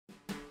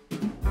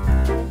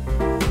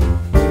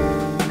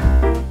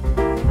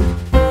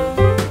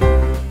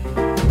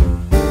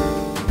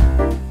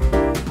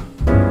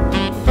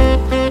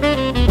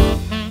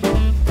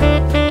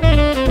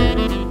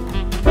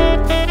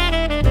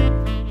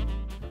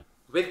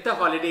With the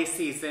holiday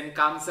season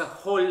comes a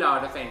whole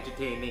lot of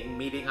entertaining,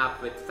 meeting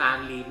up with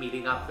family,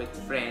 meeting up with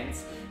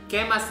friends.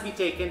 Care must be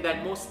taken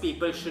that most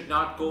people should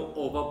not go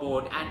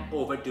overboard and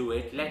overdo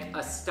it. Let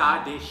a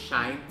star dish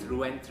shine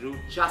through and through,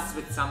 just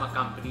with some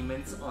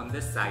accompaniments on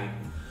the side.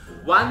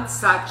 One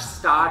such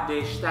star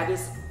dish that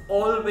is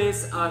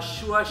always a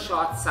sure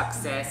shot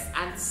success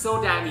and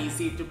so damn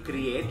easy to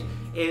create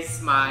is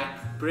my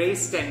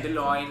braised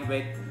tenderloin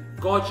with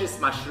gorgeous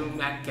mushroom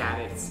and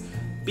carrots.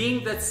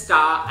 Being the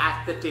star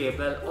at the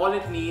table, all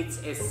it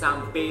needs is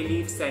some bay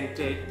leaf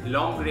scented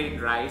long grain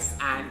rice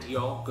and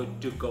you're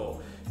good to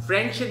go.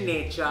 French in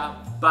nature,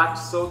 but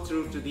so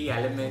true to the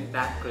element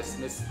that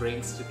Christmas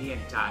brings to the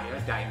entire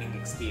dining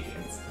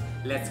experience.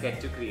 Let's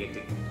get to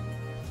creating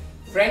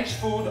it. French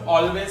food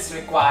always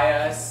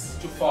requires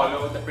to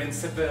follow the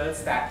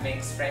principles that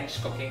makes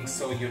French cooking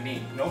so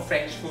unique. No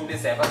French food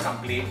is ever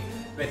complete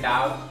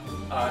without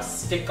a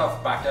stick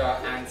of butter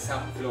and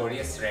some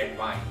glorious red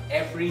wine.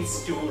 Every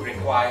stew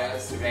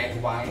requires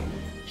red wine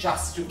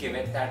just to give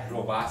it that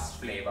robust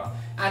flavor.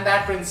 And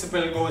that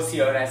principle goes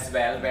here as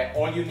well, where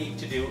all you need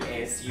to do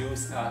is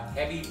use a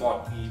heavy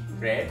bottled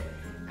red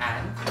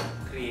and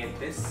create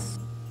this.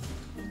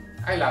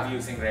 I love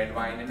using red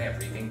wine in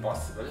everything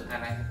possible,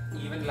 and I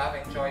even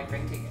enjoy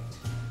drinking it.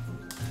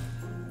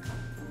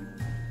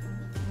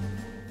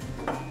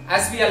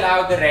 As we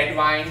allow the red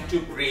wine to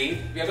breathe,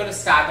 we are going to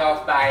start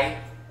off by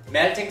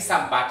melting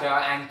some butter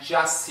and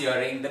just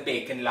searing the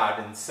bacon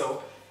lardons.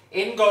 So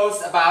in goes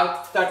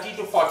about 30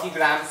 to 40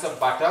 grams of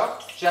butter.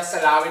 Just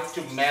allow it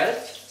to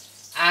melt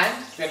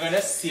and we're going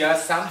to sear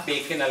some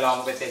bacon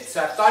along with it.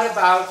 So I've got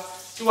about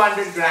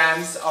 200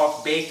 grams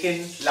of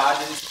bacon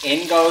lardons.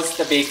 In goes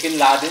the bacon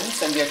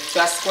lardons and we're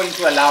just going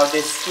to allow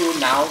this to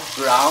now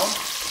brown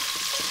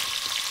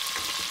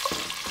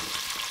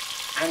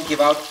and give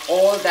out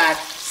all that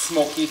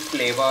smoky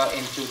flavor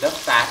into the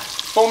fat.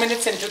 4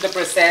 minutes into the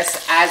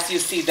process, as you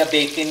see the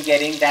bacon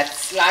getting that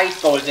slight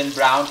golden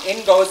brown,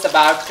 in goes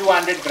about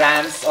 200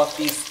 grams of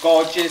these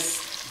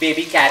gorgeous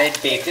baby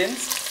carrot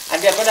bacons.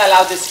 And we are going to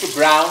allow this to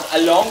brown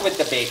along with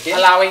the bacon,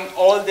 allowing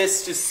all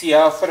this to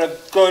sear for a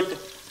good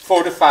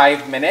 4 to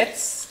 5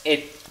 minutes.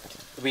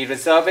 We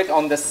reserve it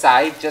on the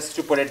side just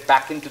to put it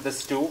back into the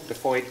stew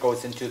before it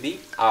goes into the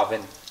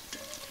oven.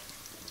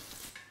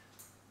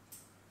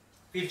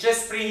 We've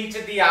just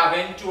preheated the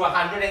oven to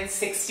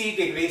 160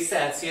 degrees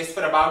Celsius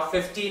for about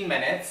 15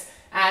 minutes,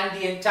 and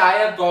the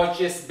entire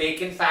gorgeous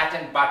bacon fat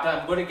and butter,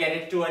 I'm going to get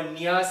it to a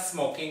near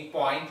smoking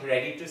point,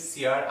 ready to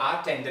sear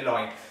our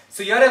tenderloin.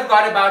 So here I've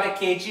got about a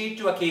kg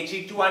to a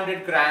kg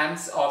 200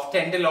 grams of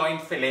tenderloin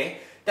fillet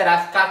that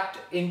I've cut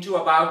into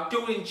about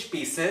 2-inch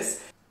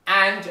pieces,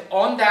 and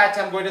on that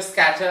I'm going to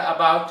scatter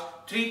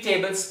about 3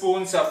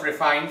 tablespoons of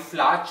refined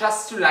flour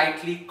just to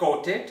lightly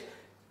coat it.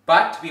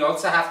 But we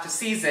also have to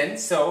season,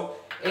 so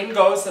in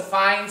goes a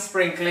fine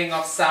sprinkling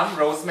of some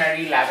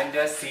rosemary,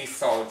 lavender, sea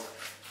salt.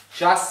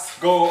 Just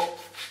go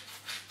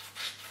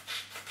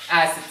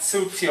as it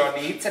suits your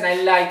needs, and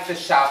I like the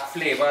sharp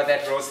flavor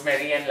that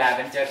rosemary and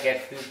lavender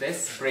get to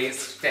this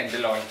braised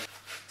tenderloin.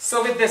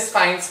 So with this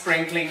fine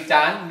sprinkling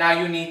done,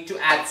 now you need to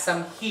add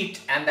some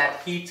heat, and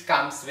that heat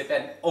comes with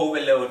an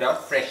overload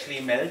of freshly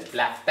milled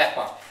black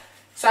pepper.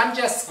 So I'm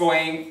just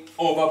going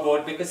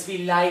overboard because we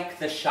like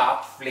the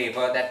sharp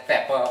flavor that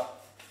pepper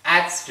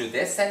adds to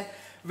this, and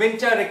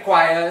winter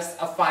requires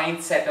a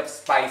fine set of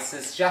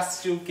spices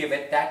just to give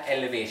it that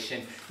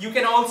elevation. You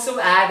can also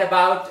add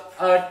about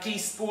a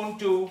teaspoon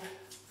to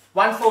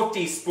 1/4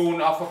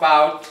 teaspoon of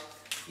about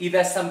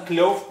either some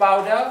clove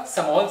powder,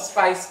 some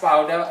allspice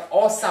powder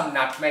or some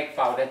nutmeg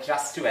powder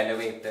just to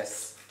elevate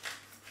this.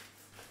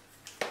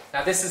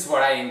 Now this is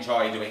what I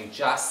enjoy doing,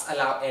 just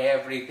allow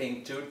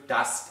everything to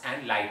dust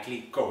and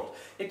lightly coat.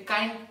 It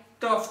kind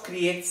of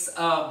creates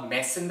a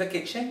mess in the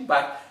kitchen,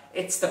 but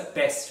it's the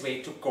best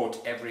way to coat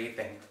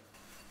everything.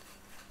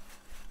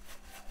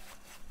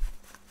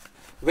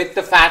 With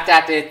the fat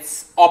at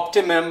its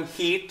optimum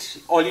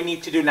heat, all you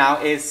need to do now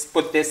is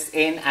put this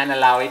in and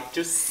allow it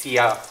to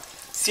sear.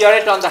 Sear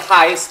it on the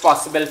highest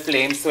possible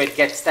flame so it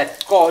gets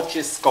that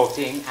gorgeous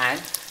coating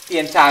and the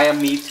entire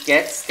meat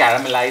gets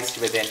caramelized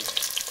within.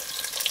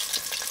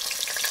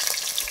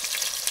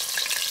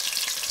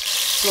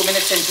 2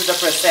 minutes into the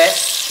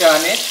process,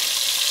 turn it.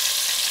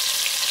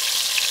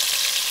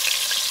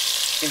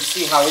 You can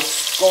see how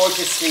it's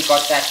gorgeously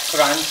got that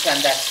crunch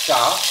and that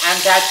char,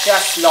 and that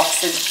just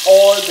locks in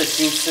all the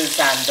juices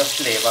and the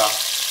flavor.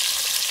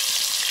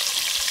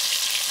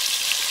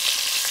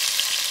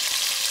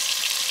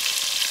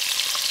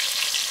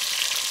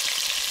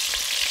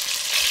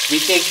 We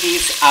take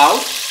these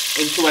out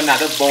into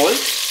another bowl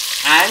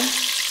and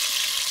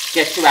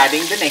get to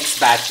adding the next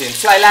batch in.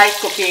 So I like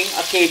cooking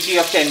a kg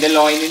of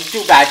tenderloin in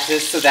 2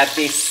 batches so that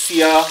they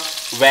sear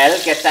well,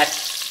 get that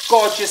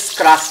gorgeous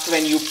crust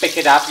when you pick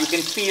it up. You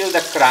can feel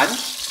the crunch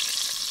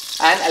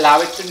and allow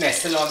it to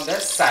nestle on the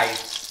side.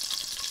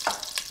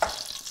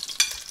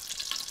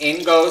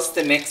 In goes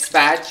the next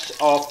batch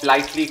of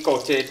lightly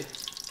coated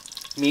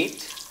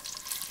meat.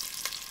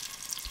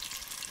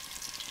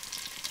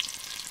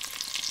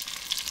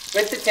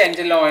 With the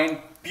tenderloin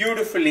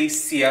beautifully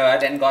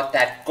seared and got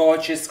that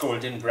gorgeous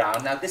golden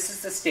brown. Now this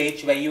is the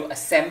stage where you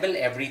assemble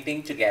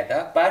everything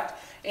together, but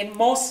in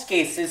most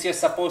cases you're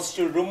supposed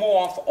to remove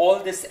off all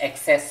this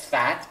excess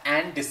fat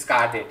and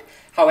discard it.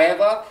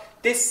 However,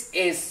 this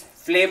is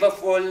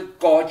flavorful,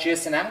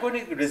 gorgeous, and I'm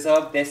going to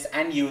reserve this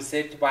and use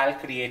it while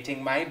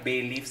creating my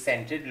bay leaf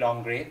scented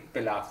long grain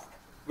pilaf.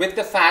 With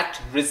the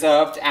fat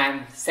reserved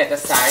and set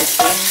aside,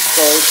 in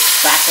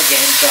goes back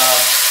again the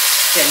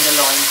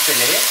tenderloin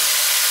fillet,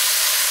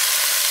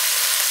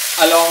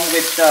 along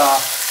with the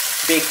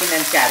bacon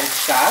and carrot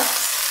shards,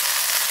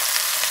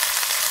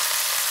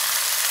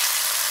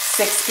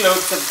 6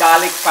 cloves of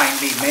garlic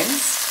finely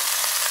minced,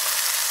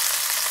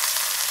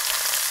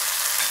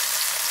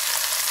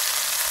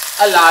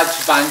 a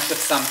large bunch of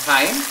some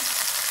thyme,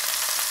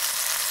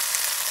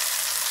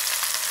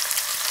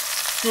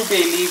 2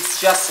 bay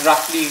leaves just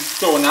roughly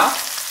torn up.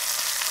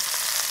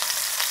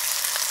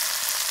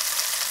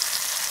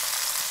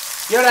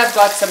 Here I've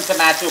got some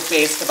tomato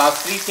paste, about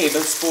 3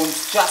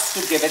 tablespoons, just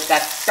to give it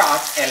that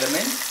tart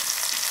element.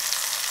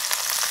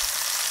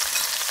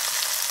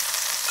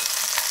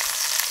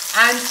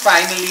 And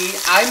finally,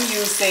 I'm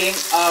using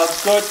a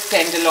good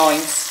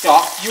tenderloin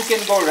stock. You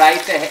can go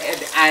right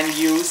ahead and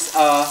use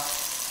a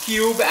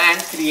cube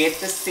and create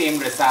the same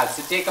result.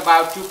 So take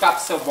about 2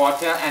 cups of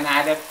water and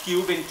add a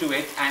cube into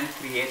it and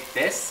create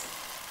this.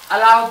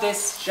 Allow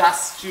this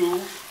just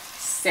to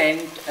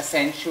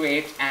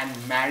accentuate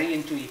and marry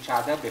into each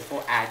other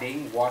before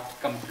adding what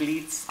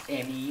completes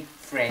any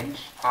French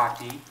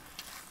hearty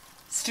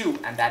stew,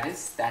 and that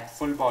is that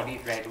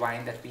full-bodied red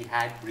wine that we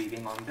had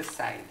breathing on the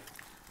side.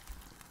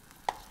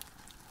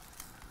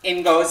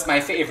 In goes my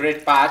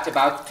favorite part,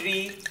 about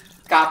 3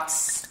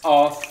 cups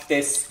of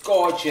this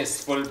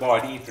gorgeous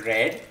full-bodied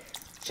red,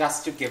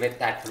 just to give it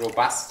that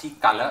robusty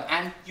color,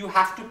 and you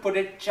have to put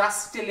it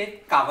just till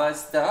it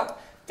covers the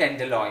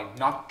tenderloin,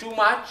 not too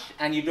much,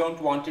 and you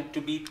don't want it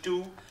to be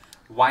too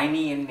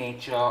winey in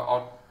nature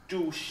or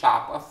too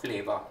sharp a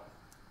flavor.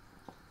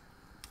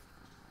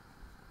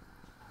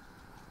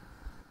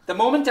 The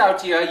moment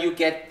out here you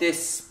get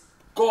this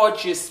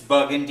gorgeous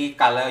burgundy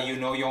color, you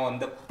know you're on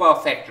the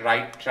perfect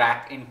right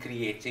track in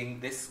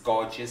creating this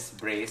gorgeous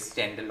braised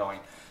tenderloin.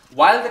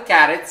 While the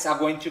carrots are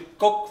going to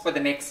cook for the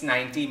next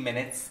 90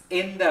 minutes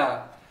in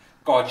the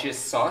gorgeous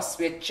sauce,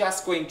 we're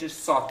just going to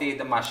saute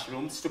the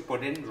mushrooms to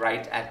put in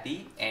right at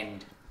the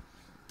end.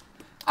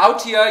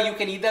 Out here, you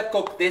can either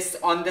cook this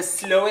on the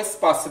slowest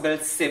possible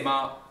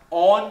simmer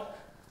on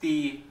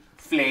the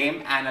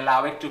flame and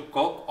allow it to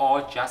cook,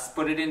 or just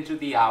put it into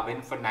the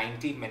oven for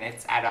 90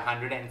 minutes at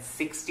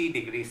 160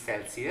 degrees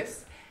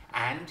Celsius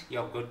and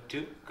you're good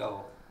to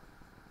go.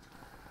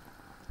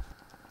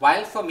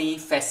 While for me,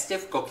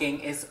 festive cooking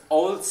is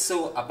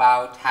also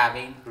about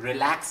having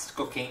relaxed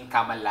cooking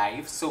come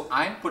alive, so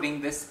I'm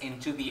putting this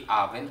into the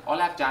oven. All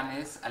I've done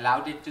is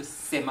allowed it to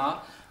simmer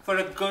for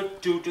a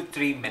good 2 to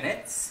 3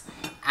 minutes,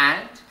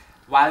 and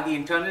while the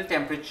internal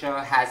temperature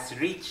has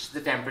reached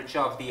the temperature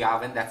of the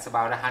oven, that's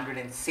about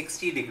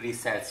 160 degrees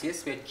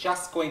Celsius, we're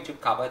just going to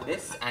cover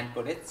this and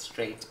put it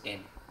straight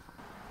in.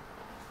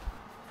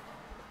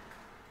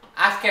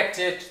 I've kept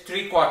it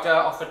 3/4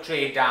 of a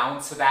tray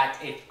down so that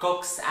it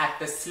cooks at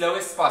the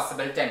slowest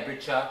possible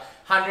temperature,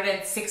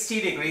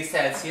 160 degrees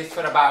Celsius,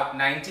 for about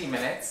 90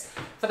 minutes.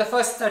 For the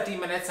first 30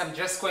 minutes, I'm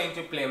just going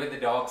to play with the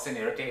dogs and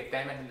irritate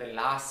them, and in the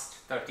last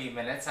 30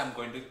 minutes, I'm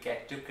going to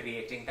get to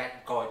creating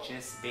that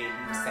gorgeous bay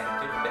leaf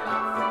scented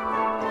pilaf.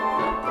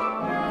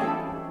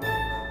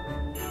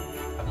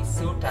 Are we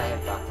so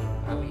tired, Baki?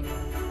 Are we?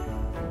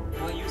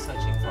 Who are you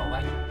searching for?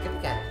 Why? Come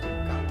get it.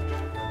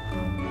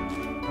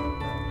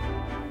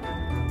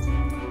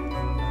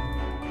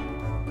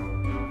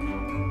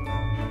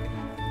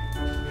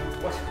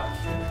 What are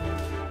you?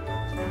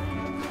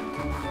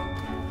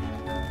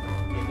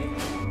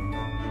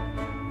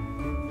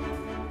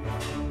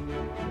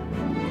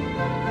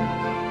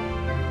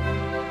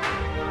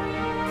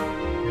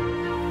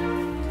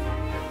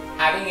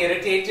 Having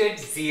irritated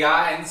Zia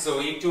and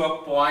Zoe to a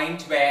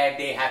point where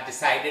they have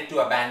decided to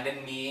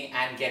abandon me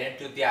and get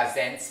into their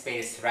Zen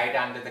space right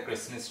under the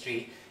Christmas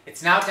tree,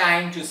 it's now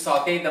time to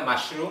saute the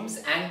mushrooms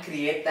and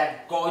create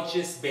that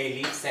gorgeous bay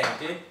leaf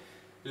scented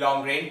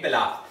long grain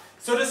pilaf.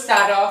 So to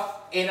start off,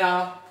 in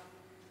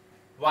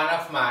one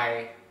of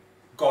my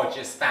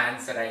gorgeous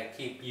pans that I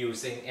keep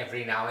using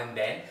every now and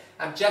then,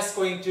 I'm just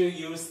going to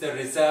use the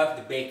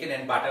reserved bacon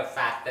and butter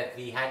fat that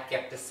we had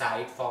kept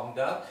aside from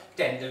the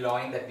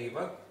tenderloin that we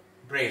were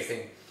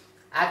braising.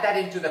 Add that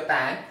into the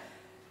pan.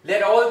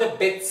 Let all the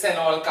bits and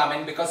all come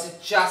in, because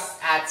it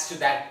just adds to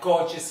that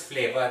gorgeous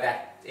flavor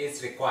that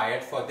is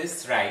required for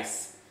this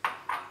rice.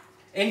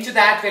 Into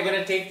that, we're going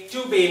to take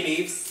 2 bay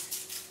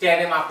leaves,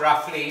 tear them up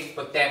roughly,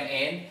 put them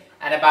in,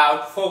 and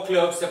about 4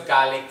 cloves of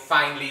garlic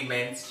finely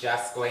minced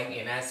just going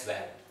in as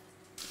well.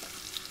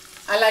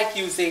 I like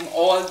using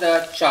all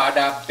the charred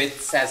up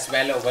bits as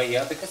well over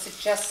here, because it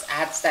just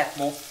adds that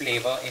more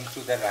flavor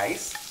into the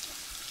rice.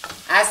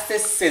 As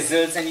this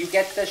sizzles and you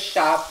get the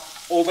sharp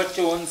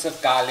overtones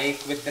of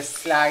garlic with the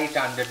slight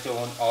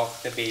undertone of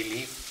the bay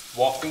leaf,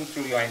 wafting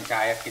through your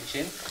entire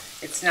kitchen.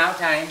 It's now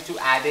time to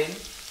add in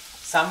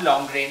some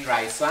long grain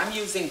rice. So I'm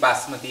using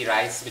basmati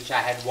rice, which I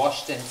had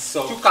washed and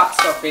soaked. 2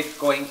 cups of it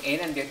going in,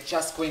 and we're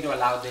just going to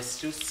allow this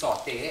to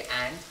saute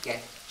and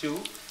get to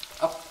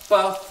a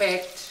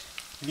perfect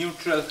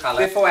neutral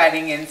color before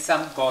adding in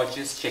some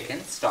gorgeous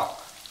chicken stock.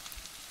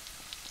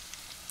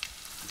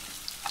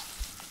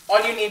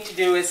 All you need to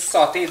do is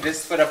saute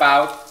this for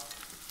about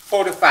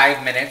 4 to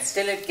 5 minutes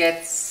till it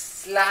gets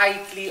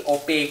slightly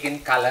opaque in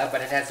color,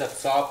 but it has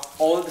absorbed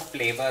all the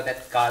flavor,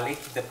 that garlic,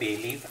 the bay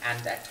leaf,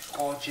 and that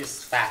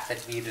gorgeous fat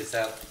that we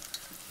reserved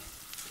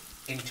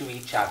into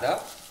each other.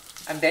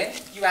 And then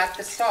you add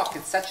the stock.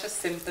 It's such a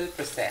simple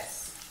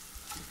process.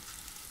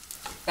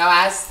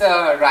 Now, as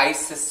the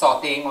rice is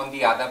sauteing on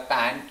the other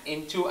pan,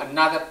 into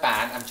another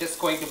pan, I'm just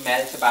going to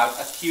melt about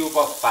a cube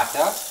of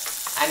butter.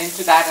 And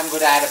into that, I'm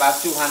going to add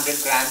about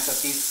 200 grams of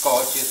these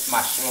gorgeous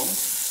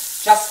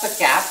mushrooms. Just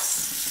the caps,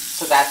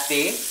 so that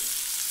they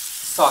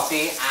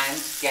saute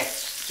and get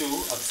to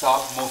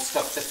absorb most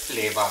of the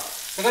flavor.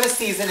 We're going to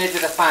season it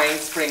with a fine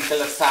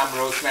sprinkle of some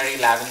rosemary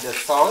lavender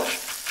salt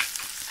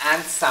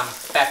and some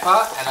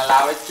pepper, and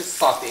allow it to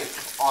saute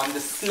on the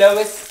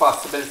slowest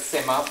possible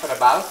simmer for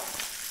about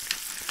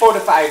 4 to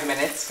 5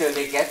 minutes till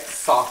they get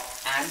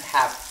soft and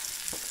have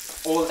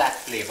all that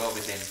flavor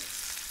within.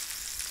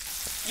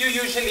 You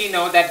usually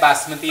know that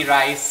basmati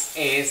rice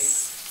is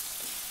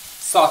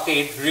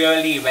sauteed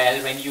really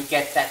well when you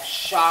get that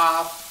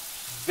sharp,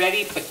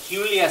 very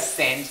peculiar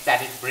scent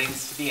that it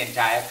brings to the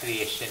entire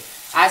creation.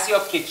 As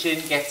your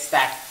kitchen gets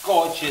that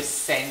gorgeous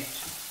scent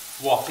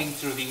wafting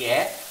through the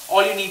air,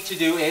 all you need to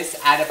do is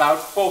add about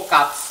 4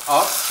 cups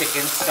of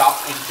chicken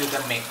stock into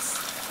the mix.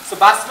 So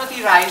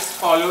basmati rice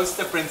follows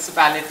the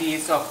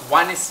principalities of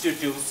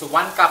 1:2. So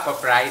 1 cup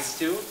of rice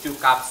to 2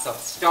 cups of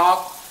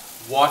stock,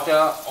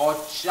 water, or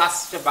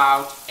just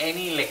about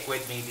any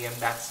liquid medium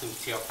that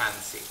suits your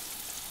fancy.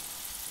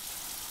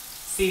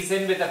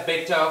 Season with a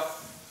bit of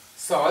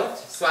salt.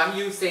 So I'm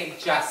using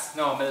just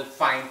normal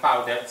fine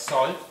powdered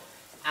salt,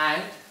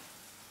 and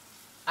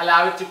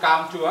allow it to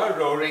come to a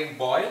roaring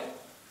boil.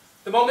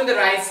 The moment the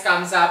rice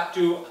comes up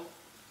to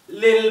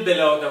little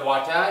below the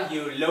water,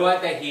 you lower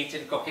the heat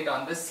and cook it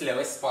on the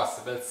slowest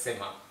possible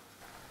simmer.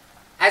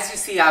 As you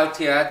see out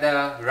here,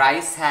 the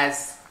rice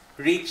has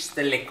reached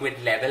the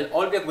liquid level.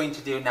 All we're going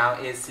to do now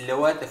is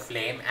lower the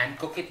flame and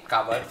cook it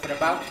covered for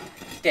about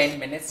 10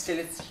 minutes till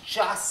it's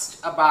just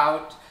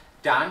about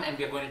done, and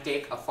we're going to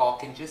take a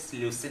fork and just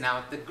loosen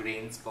out the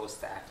grains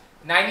post that.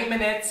 90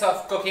 minutes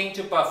of cooking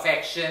to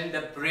perfection.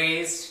 The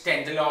braised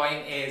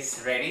tenderloin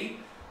is ready.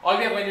 All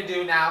we're going to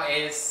do now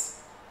is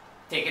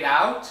take it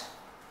out,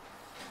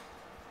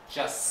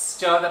 just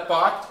stir the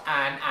pot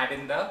and add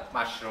in the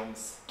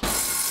mushrooms.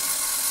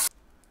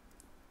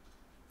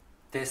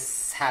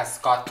 This has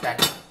got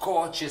that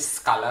gorgeous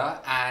color,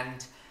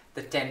 and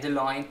the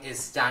tenderloin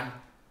is done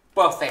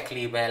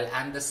perfectly well,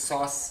 and the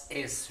sauce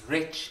is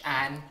rich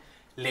and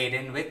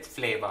laden with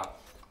flavor.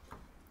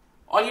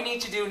 All you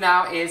need to do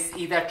now is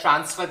either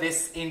transfer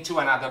this into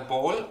another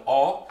bowl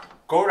or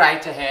go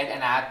right ahead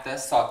and add the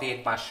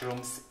sauteed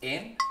mushrooms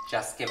in.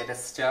 Just give it a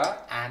stir,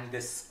 and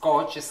this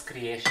gorgeous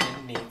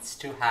creation needs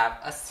to have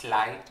a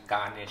slight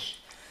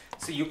garnish.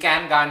 So you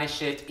can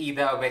garnish it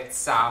either with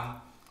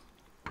some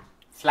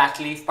flat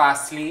leaf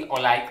parsley, or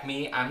like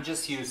me, I'm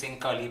just using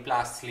curly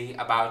parsley,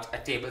 about a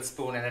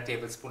tablespoon and a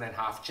tablespoon and a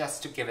half,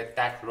 just to give it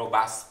that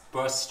robust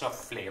burst of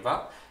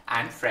flavor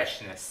and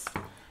freshness.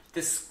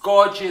 This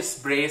gorgeous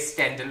braised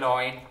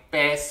tenderloin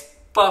pairs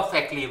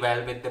perfectly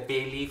well with the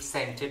bay leaf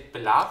scented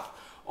pilaf,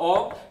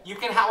 or you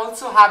can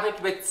also have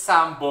it with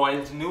some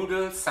boiled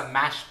noodles, some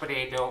mashed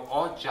potato,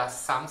 or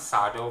just some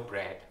sourdough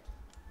bread.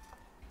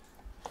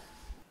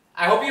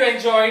 I hope you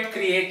enjoyed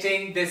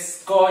creating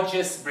this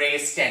gorgeous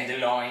braised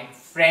tenderloin.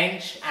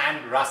 French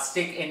and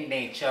rustic in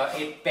nature,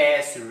 it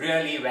pairs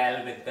really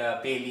well with the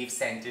bay leaf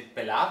scented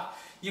pilaf.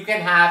 You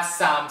can have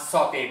some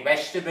sauteed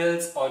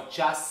vegetables or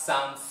just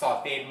some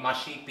sauteed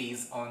mushy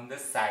peas on the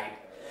side.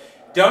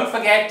 Don't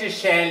forget to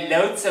share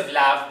loads of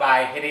love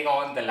by hitting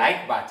on the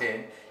like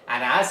button,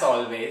 and as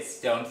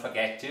always, don't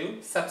forget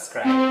to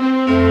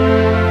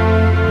subscribe.